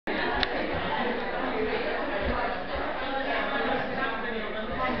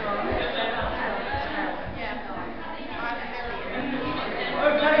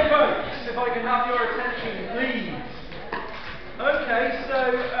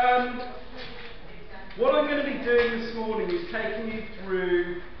what I'm going to be doing this morning is taking you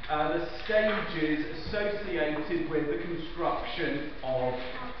through the stages associated with the construction of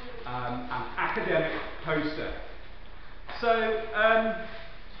an academic poster. So,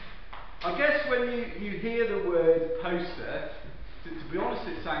 I guess when you hear the word poster, to be honest,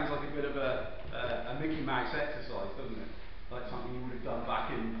 it sounds like a bit of a Mickey Mouse exercise, doesn't it? Like something you would have done back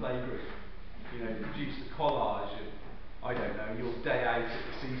in playgroup. You know, produce a collage of, I don't know, your day out at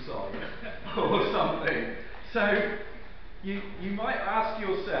the seaside or something. So you might ask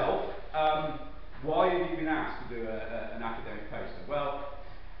yourself, why have you been asked to do an academic poster? Well,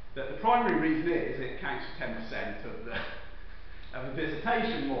 the primary reason is it counts for 10% of the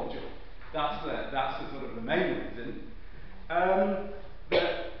dissertation module. That's the sort of the main reason.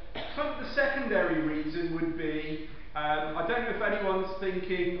 The secondary reason would be, I don't know if anyone's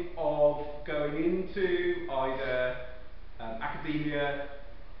thinking of going into either academia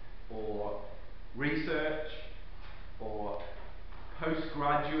or research or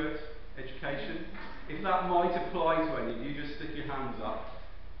postgraduate education. If that might apply to any of you, just stick your hands up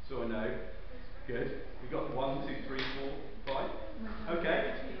so I know. Good. We've got 1, 2, 3, 4, 5.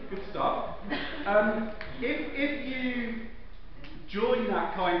 Okay, good stuff. If you join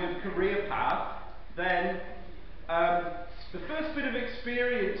that kind of career path, then the first bit of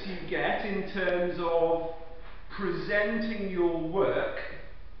experience you get in terms of presenting your work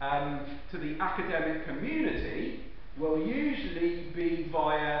to the academic community will usually be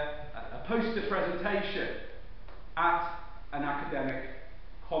via a poster presentation at an academic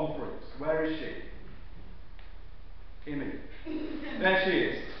conference. Where is she? Imi. There she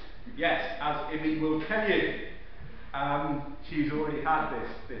is. Yes, as Imi will tell you. She's already had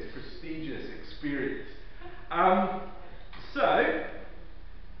this prestigious experience. So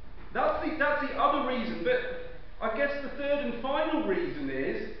that's the other reason, but I guess the third and final reason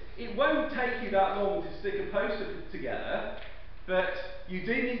is it won't take you that long to stick a poster together, but you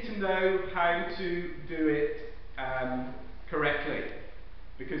do need to know how to do it correctly,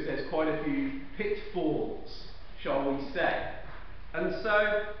 because there's quite a few pitfalls, shall we say. And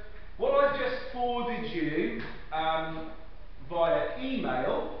so what I've just forwarded you via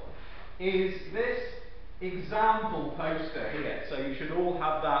email is this example poster here. So you should all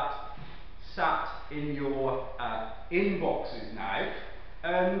have that sat in your inboxes now.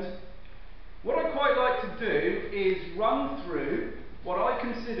 And what I quite like to do is run through what I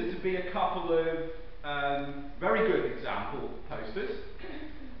consider to be a couple of very good example posters,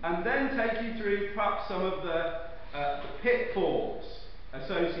 and then take you through perhaps some of the pitfalls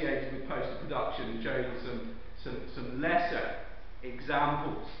associated with poster production and show you some lesser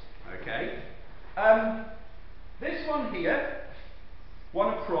examples. Okay. This one here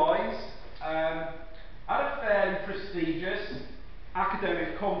won a prize at a fairly prestigious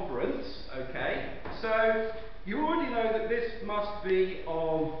academic conference. Okay, so you already know that this must be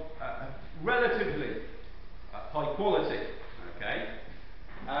of relatively high quality. Okay,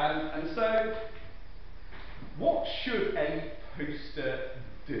 and so what should a poster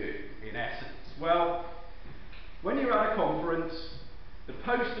do in essence? Well, when you're at a conference, the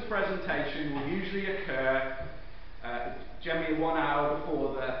poster presentation will usually occur generally 1 hour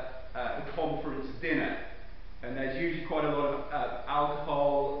before the conference dinner, and there's usually quite a lot of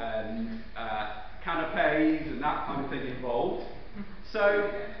alcohol and canapes and that kind of thing involved. So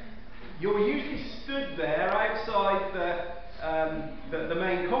you're usually stood there outside the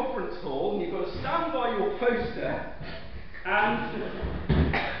main conference hall, and you've got to stand by your poster, and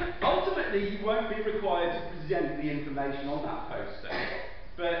ultimately you won't be required to present the information on that poster,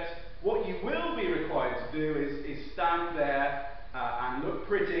 but what you will be required to do is stand there and look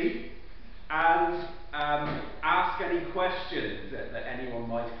pretty and ask any questions that anyone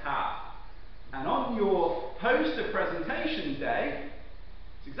might have. And on your poster presentation day,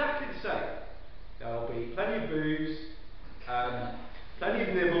 it's exactly the same. There will be plenty of booze, plenty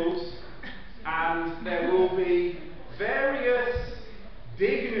of nibbles, and there will be various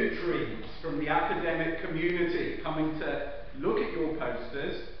dignitaries from the academic community coming to look at your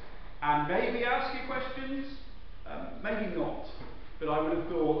posters and maybe ask you questions, maybe not, but I would have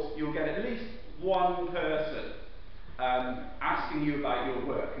thought you'll get at least one person asking you about your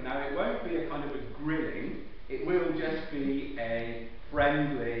work. Now, it won't be a kind of a grilling, it will just be a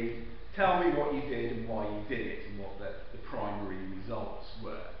friendly, tell me what you did and why you did it and what the primary results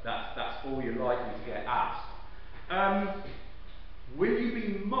were. That's all you're likely to get asked. Will you be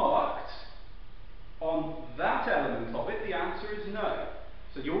marked on that element of it? The answer is no.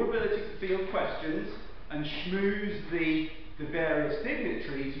 So your ability to field questions and schmooze the various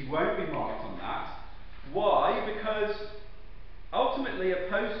dignitaries, you won't be marked on that. Why? Because ultimately a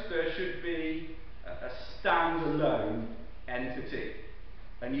poster should be a standalone entity.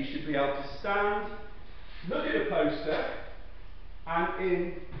 And you should be able to stand, look at a poster, and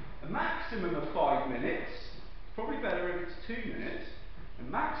in a maximum of 5 minutes, probably better if it's 2 minutes, a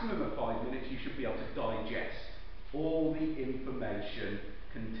maximum of 5 minutes, you should be able to digest all the information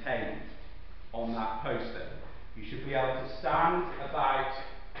contained on that poster. You should be able to stand about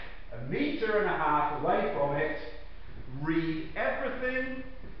 1.5 meters away from it, read everything,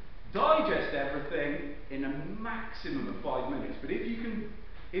 digest everything in a maximum of 5 minutes. But if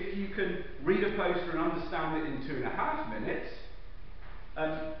you can read a poster and understand it in 2.5 minutes,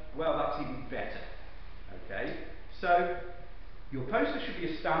 well, that's even better. Okay, so your poster should be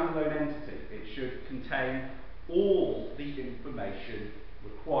a standalone entity. It should contain all the information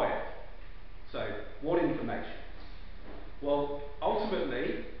required. So, what information? Well,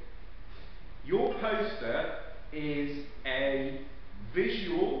 ultimately, your poster is a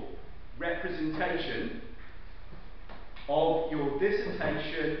visual representation of your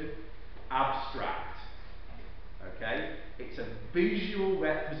dissertation abstract. Okay? It's a visual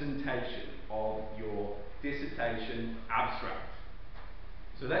representation of your dissertation abstract.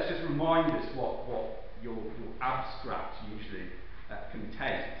 So let's just remind us what your abstract usually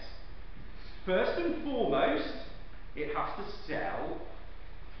contains. First and foremost, it has to sell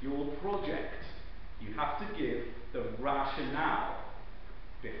your project. You have to give the rationale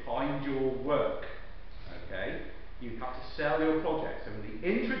behind your work. Okay? You have to sell your project. So in the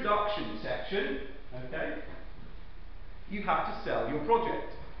introduction section, okay, you have to sell your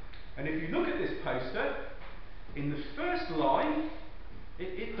project. And if you look at this poster, in the first line,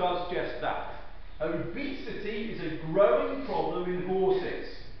 it does just that. Obesity is a growing problem in horses,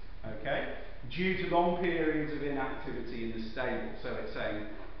 okay, due to long periods of inactivity in the stable. So it's saying,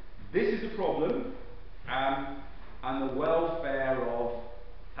 this is a problem, and the welfare of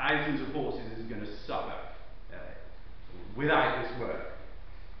thousands of horses is going to suffer without this work.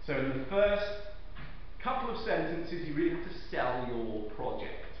 So in the first couple of sentences, you really have to sell your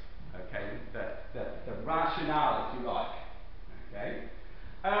project, okay, the rationale, if you like, okay.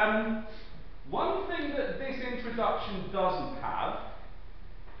 One thing that this introduction doesn't have,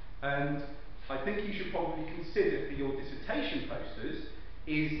 and I think you should probably consider for your dissertation posters,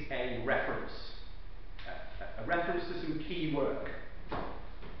 is a reference. A reference to some key work.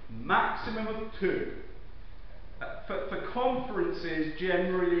 Maximum of 2. For conferences,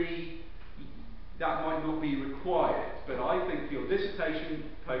 generally, that might not be required, but I think for your dissertation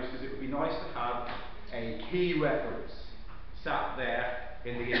posters, it would be nice to have a key reference sat there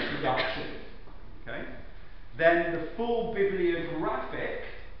in the introduction. Okay? Then the full bibliographic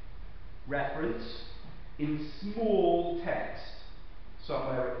reference in small text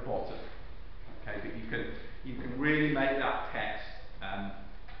somewhere at the bottom. Okay, but you can really make that text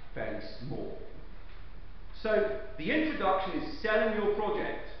very small. So the introduction is selling your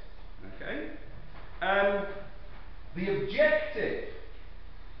project. Okay? The objective.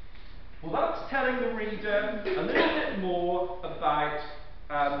 Well, that's telling the reader a little bit more about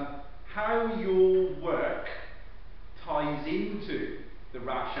how your work ties into the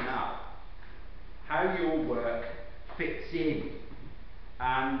rationale, how your work fits in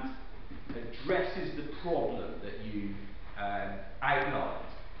and addresses the problem that you outlined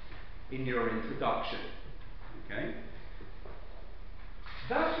in your introduction. Okay?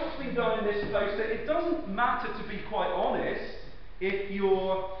 That's what's been done in this poster. It doesn't matter, to be quite honest, if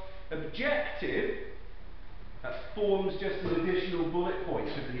your objective forms just an additional bullet point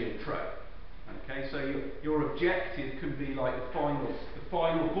to the intro. Okay, so your objective can be like the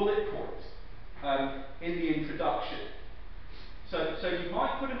final bullet point in the introduction. So you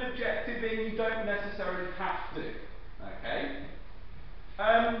might put an objective in, you don't necessarily have to. Okay?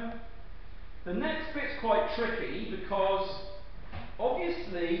 The next bit's quite tricky because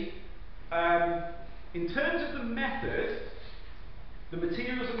obviously, in terms of the method, the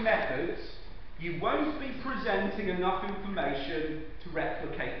materials and methods, you won't be presenting enough information to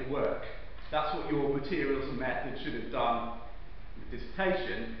replicate the work. That's what your materials and methods should have done with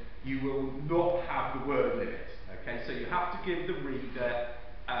dissertation. You will not have the word limit. Okay, so you have to give the reader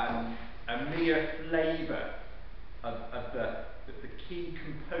a mere flavour of the key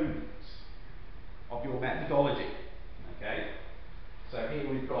components of your methodology. Okay, so here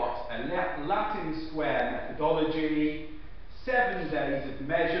we've got a Latin square methodology, 7 days of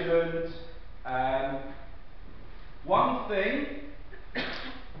measurement. One thing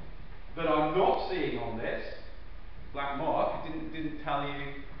that I'm not seeing on this black mark, didn't tell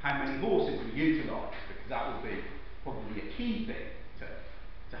you how many horses were utilised, because that would be probably a key thing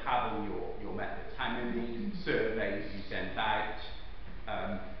to have on your methods. How many surveys you sent out,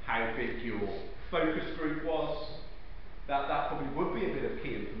 how big your focus group was. That probably would be a bit of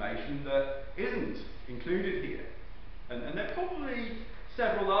key information that isn't included here. And there are probably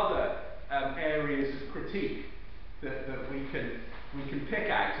several other areas of critique that we can pick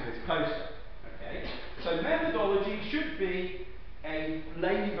out of this poster. Okay? So methodology should be a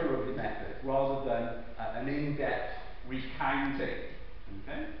flavour of the method rather than an in-depth recounting.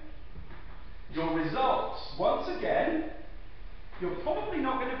 Okay? Your results, once again, you're probably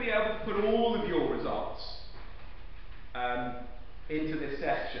not going to be able to put all of your results into this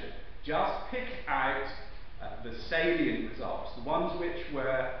section. Just pick out the salient results, the ones which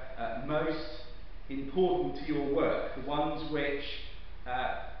were most important to your work, the ones which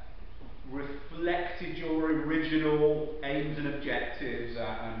reflected your original aims and objectives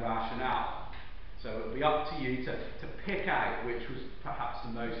and rationale. So it'll be up to you to pick out which was perhaps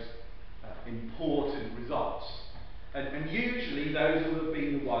the most important results. And usually those will have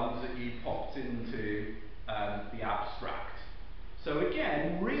been the ones that you popped into the abstract. So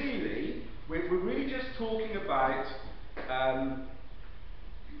again, really, we're really just talking about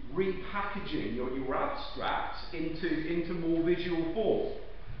repackaging your abstract into more visual form.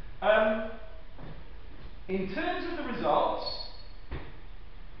 In terms of the results,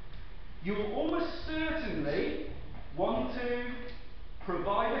 you'll almost certainly want to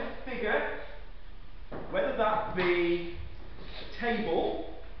provide a figure, whether that be a table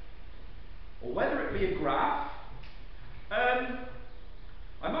or whether it be a graph.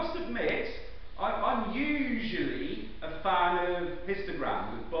 I must admit, I'm usually a fan of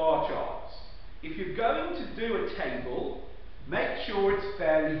histograms, of bar charts. If you're going to do a table, make sure it's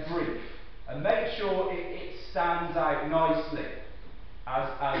fairly brief and make sure it stands out nicely,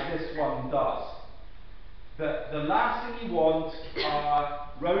 as this one does. The last thing you want are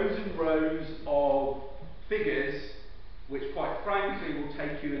rows and rows of figures which quite frankly will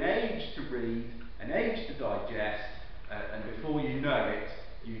take you an age to read, an age to digest, and before you know it,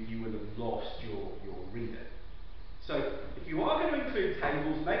 you will have lost your reader. So if you are going to include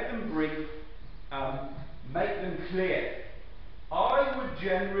tables, make them brief, make them clear. I would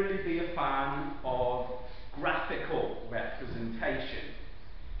generally be a fan of graphical representation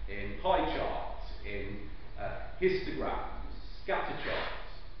in pie charts, in histograms, scatter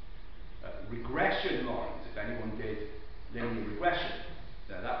charts, regression lines, if anyone did linear regression.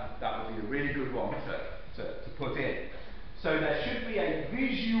 So that would be a really good one to put in. So there should be a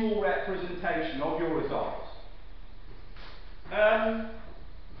visual representation of your results.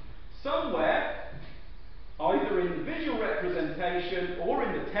 Somewhere, either in the visual representation or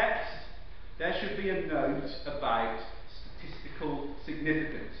in the text, there should be a note about statistical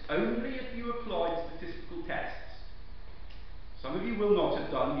significance, only if you applied statistical tests. Some of you will not have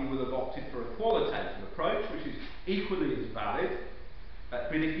done, you will have opted for a qualitative approach, which is equally as valid.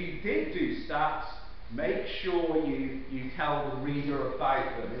 But if you did do stats, make sure you tell the reader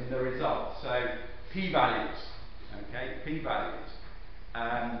about them in the results. So p-values, okay, p-values.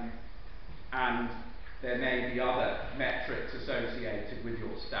 And there may be other metrics associated with your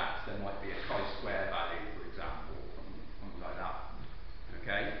stats. There might be a chi-square value, for example, something like that.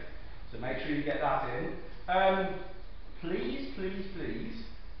 Okay, so make sure you get that in. Please, please, please,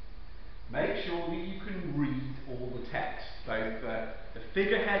 make sure that you can read all the text, both the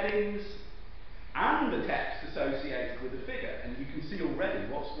figure headings and the text associated with the figure. And you can see already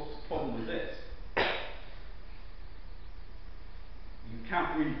what's the problem with this. You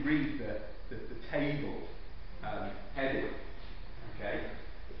can't really read the table heading. Okay,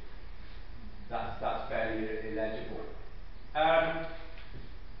 that's fairly illegible.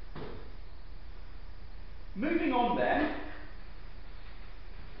 Moving on then,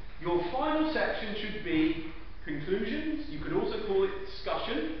 your final section should be conclusions. You could also call it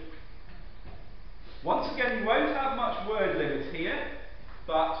discussion. Once again, you won't have much word limit here,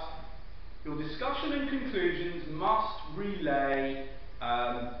 but your discussion and conclusions must relay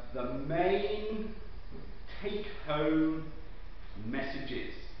the main take-home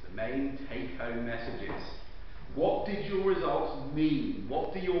messages. The main take-home messages. What did your results mean?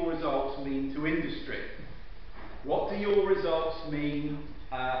 What do your results mean to industry? What do your results mean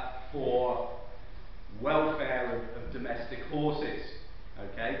for welfare of domestic horses?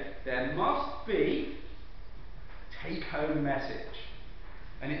 Okay, there must be a take-home message.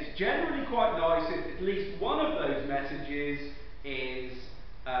 And it's generally quite nice if at least one of those messages is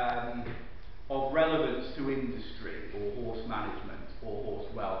of relevance to industry, or horse management, or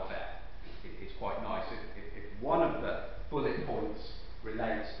horse welfare. It's quite nice if one of the bullet points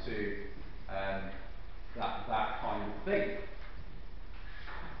relates to that kind of thing.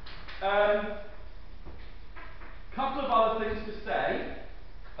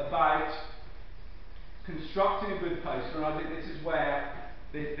 constructing a good poster, and I think this is where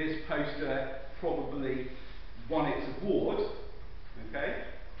this poster probably won its award. Okay?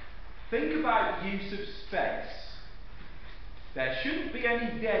 Think about use of space. There shouldn't be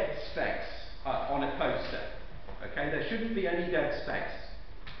any dead space on a poster. Okay? There shouldn't be any dead space.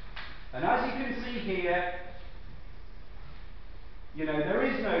 And as you can see here, you know, there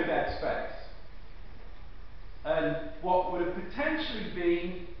is no dead space. And what would have potentially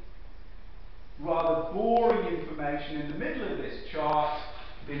been rather boring information in the middle of this chart,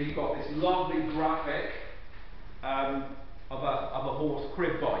 then you've got this lovely graphic of a horse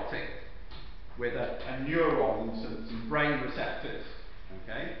crib biting with a neuron and some brain receptors.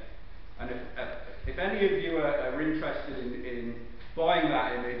 Okay? And if any of you are interested in buying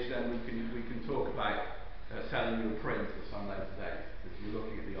that image, then we can talk about selling you a print at some later date if you're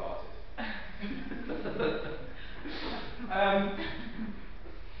looking at the artist.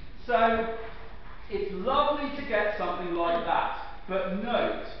 So it's lovely to get something like that, but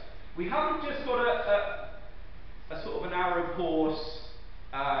note, we haven't just got a sort of an Arab horse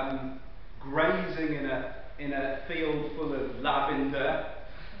grazing in a field full of lavender,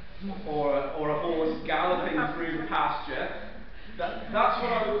 or a horse galloping through the pasture. That's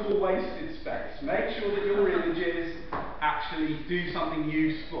what I would call wasted space. Make sure that your images actually do something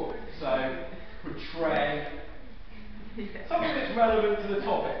useful. So portray something that's relevant to the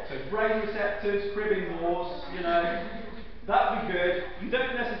topic. So brain receptors, cribbing horse, you know, that'd be good. You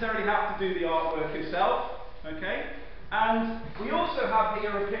don't necessarily have to do the artwork yourself, okay? And we also have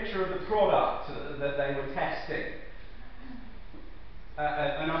here a picture of the product that they were testing.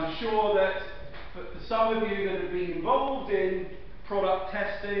 And I'm sure that for some of you that have been involved in product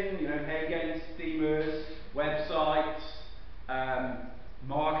testing, you know, Hemmings, steamers, websites,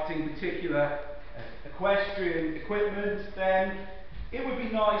 marketing particular equestrian equipment, then it would be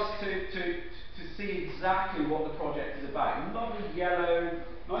nice to see exactly what the project is about. Lovely yellow,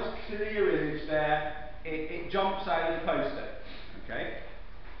 nice clear image there. It jumps out of the poster. Okay?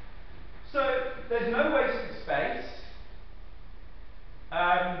 So there's no wasted space.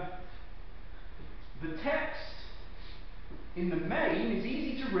 The text in the main is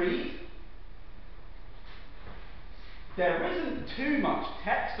easy to read. There isn't too much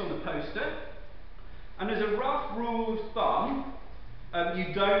text on the poster, and as a rough rule of thumb,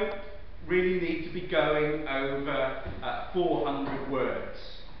 you don't really need to be going over 400 words.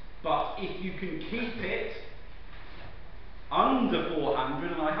 But if you can keep it under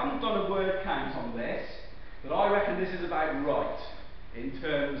 400, and I haven't done a word count on this, but I reckon this is about right in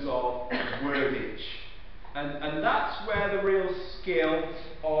terms of wordage. And that's where the real skill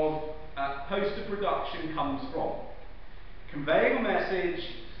of poster production comes from. Conveying a message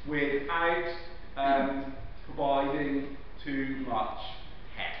without providing too much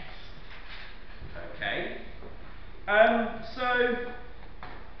text. Okay? So,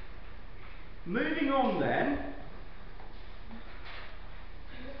 moving on then.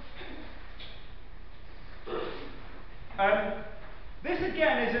 This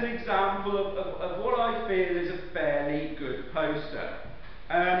again is an example of what I feel is a fairly good poster.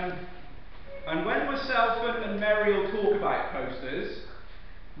 And when myself and Muriel talk about posters,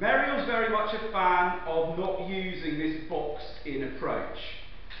 Muriel's very much a fan of not using this boxed-in approach.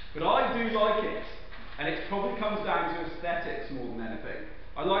 But I do like it, and it probably comes down to aesthetics more than anything.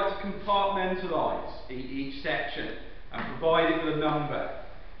 I like to compartmentalise each section and provide it with a number.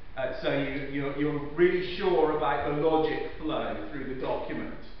 So you're really sure about the logic flow through the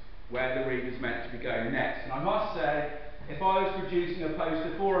document, where the reader's meant to be going next. And I must say, if I was producing a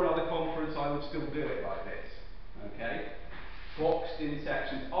poster for another conference, I would still do it like this. Okay? Boxed in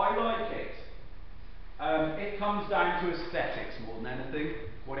sections. I like it. It comes down to aesthetics more than anything,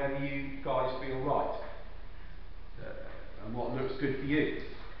 whatever you guys feel right. And what looks good for you.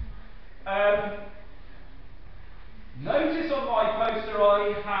 Notice on my poster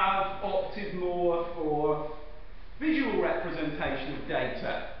I have opted more for visual representation of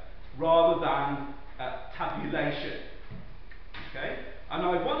data rather than tabulation. Okay? And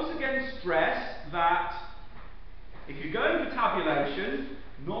I once again stress that if you're going for tabulation,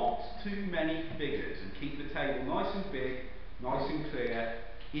 not too many figures, and keep the table nice and big, nice and clear,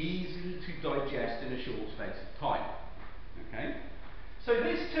 easy to digest in a short space of time. Okay? So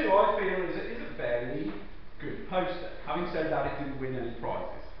this too, I feel, is a fairly good poster. Having said that, it didn't win any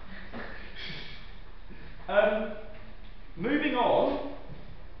prizes. Moving on,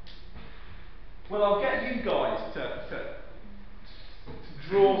 well, I'll get you guys to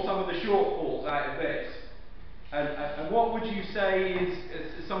draw some of the shortfalls out of this. And what would you say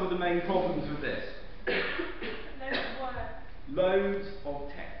is some of the main problems with this? Loads of words. Loads of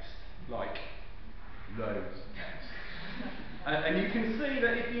text, like Loads of text. And you can see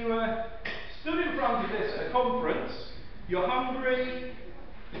that if you stood in front of this at a conference, you're hungry,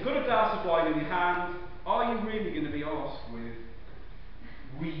 you've got a glass of wine in your hand, are you really going to be asked with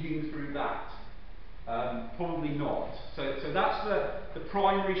reading through that? Probably not. So that's the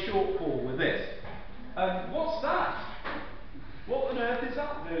primary shortfall with this. What's that? What on earth is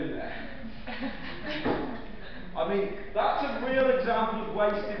that doing there? I mean, that's a real example of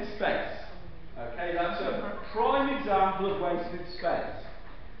wasted space. Okay, that's a prime example of wasted space.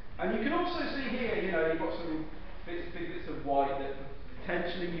 And you can also see here, you know, you've got some big bits of white that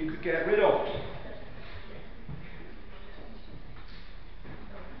potentially you could get rid of.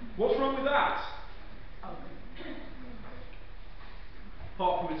 What's wrong with that?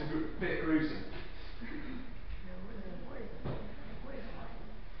 Apart from it's a bit gruesome.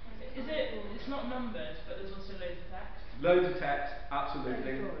 It's not numbers, but there's also loads of text. Loads of text,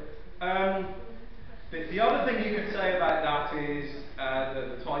 absolutely. The other thing you could say about that is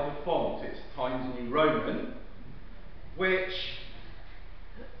the type of font. It's Times New Roman, which,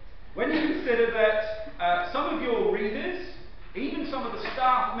 when you consider that some of your readers, even some of the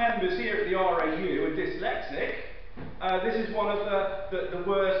staff members here at the RAU are dyslexic, this is one of the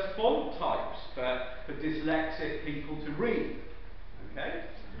worst font types for dyslexic people to read. Okay?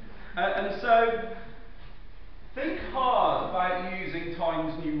 And so, think hard about using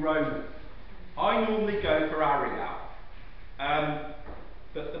Times New Roman. I normally go for Arial.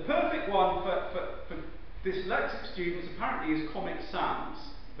 But the perfect one for dyslexic students apparently is Comic Sans.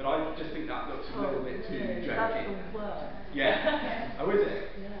 But I just think that looks a little bit too jokey. That's the worst. Yeah. Oh, is it?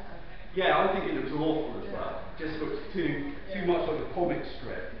 Yeah. Yeah, I think it looks awful as well. Just looks too much like a comic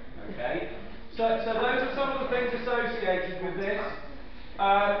strip. Okay. So those are some of the things associated with this.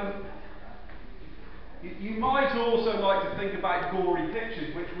 You might also like to think about gory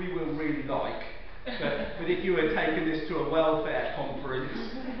pictures, which we will really like. But if you were taking this to a welfare conference,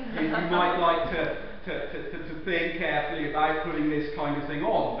 you might like to think carefully about putting this kind of thing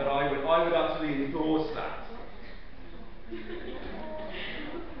on. But I would utterly endorse that.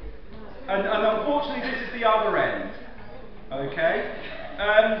 And unfortunately, this is the other end. Okay?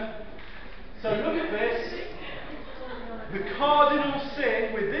 So look at this. The cardinal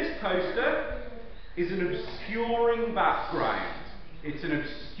sin with this poster is an obscuring background. It's an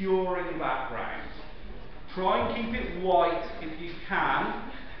obscuring background. Try and keep it white if you can.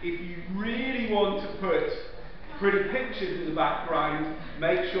 If you really want to put pretty pictures in the background,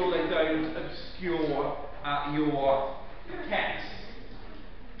 make sure they don't obscure your text.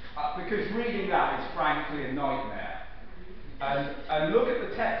 Because reading that is frankly a nightmare. And look at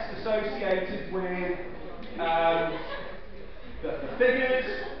the text associated with the figures.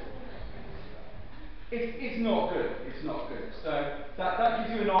 It's not good. It's not good. So that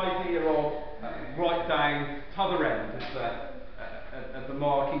gives you an idea of right down to the other end of the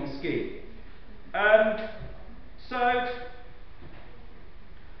marking scheme. So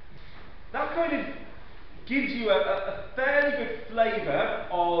that kind of gives you a fairly good flavour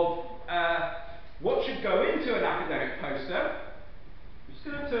of what should go into an academic poster. I'm just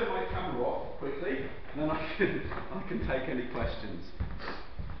going to turn my camera off quickly, and then I can take any questions.